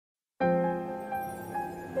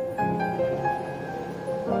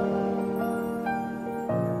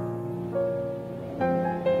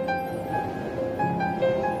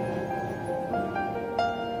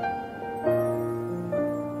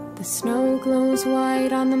snows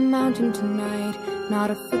white on the mountain tonight,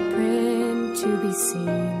 not a footprint to be seen.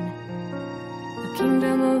 A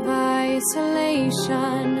kingdom of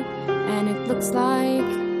isolation, and it looks like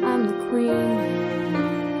I'm the queen.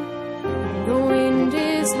 The wind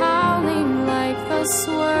is howling like the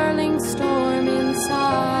swirling storm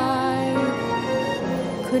inside.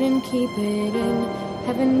 Couldn't keep it in,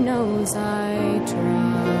 heaven knows I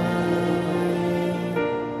tried.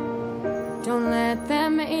 Don't let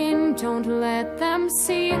them in, don't let them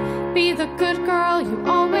see. Be the good girl you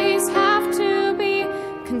always have to be.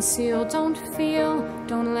 Conceal, don't feel,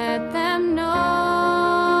 don't let them know.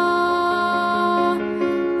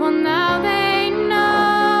 Well, now they know.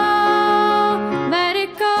 Let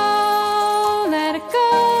it go, let it go.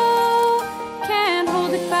 Can't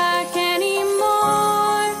hold it back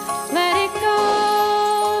anymore. Let it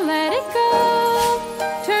go, let it go.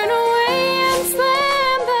 Turn away and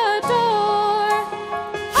slam the door.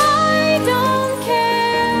 I don't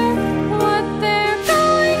care what they're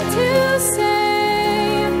going to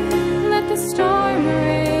say. Let the storm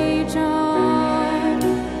rage on.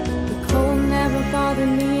 The cold never bothered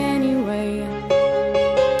me anyway.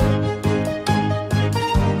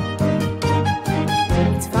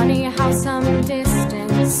 It's funny how some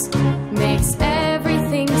distance makes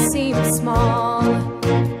everything seem small,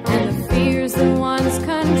 and the fears that once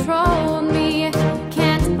controlled me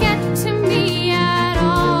can't get to me at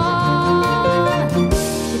all.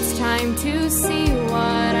 It's time to see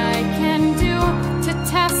what I can do to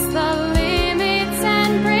test the limits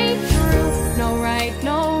and break through. No right,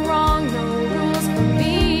 no wrong, no rules for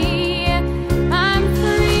me. I'm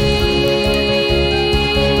free.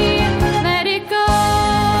 Let it go,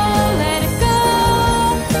 let it go.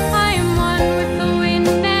 I am one with the wind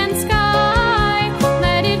and sky.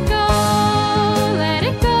 Let it go, let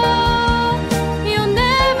it go. You'll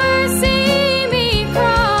never see me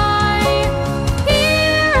cry.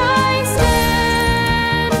 Here I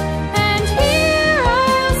stand, and here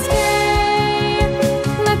I'll stay.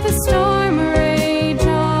 Let the storm rage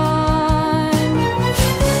on.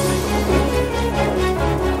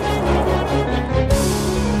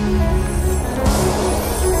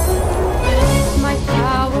 My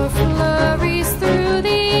power flurries through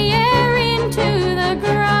the air into the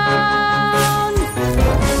ground.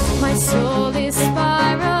 My soul is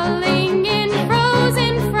spiraling in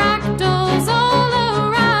frozen fractals all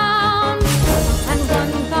around. And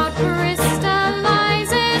one thought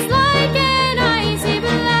crystallizes like an icy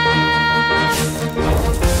blast.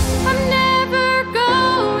 I'm never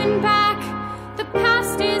going back. The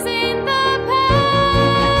past is in the past.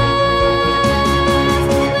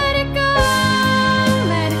 Let it go,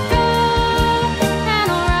 let it go. And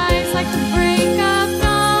I'll rise like the break of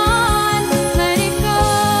dawn. Let it go,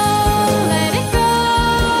 let it go.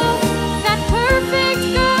 That perfect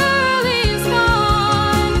girl is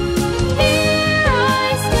gone. Here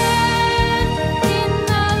I stand in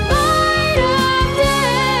the light of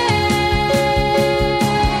day.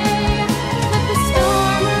 Let the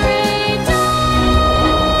storm rage on.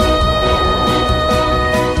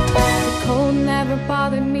 The cold never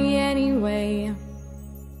bothered me anyway.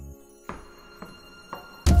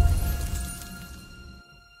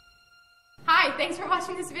 Hi, thanks for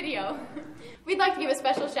watching this video. We'd like to give a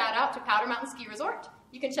special shout out to Powder Mountain Ski Resort.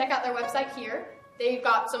 You can check out their website here. They've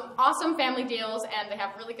got some awesome family deals and they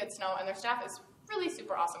have really good snow and their staff is really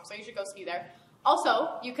super awesome, so you should go ski there.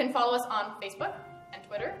 Also, you can follow us on Facebook and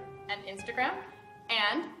Twitter and Instagram,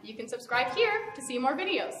 and you can subscribe here to see more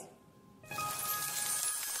videos.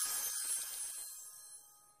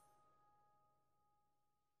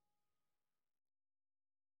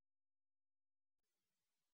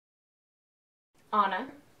 Anna,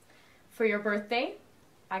 for your birthday,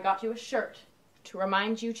 I got you a shirt to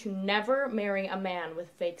remind you to never marry a man with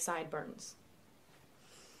fake sideburns.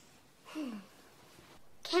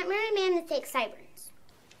 Can't marry a man with fake sideburns.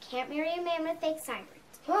 Can't marry a man with fake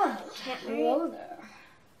sideburns. Can't marry. Hello there.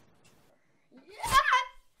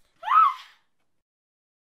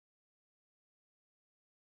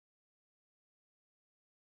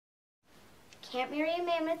 Can't marry a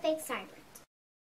man with fake sideburns.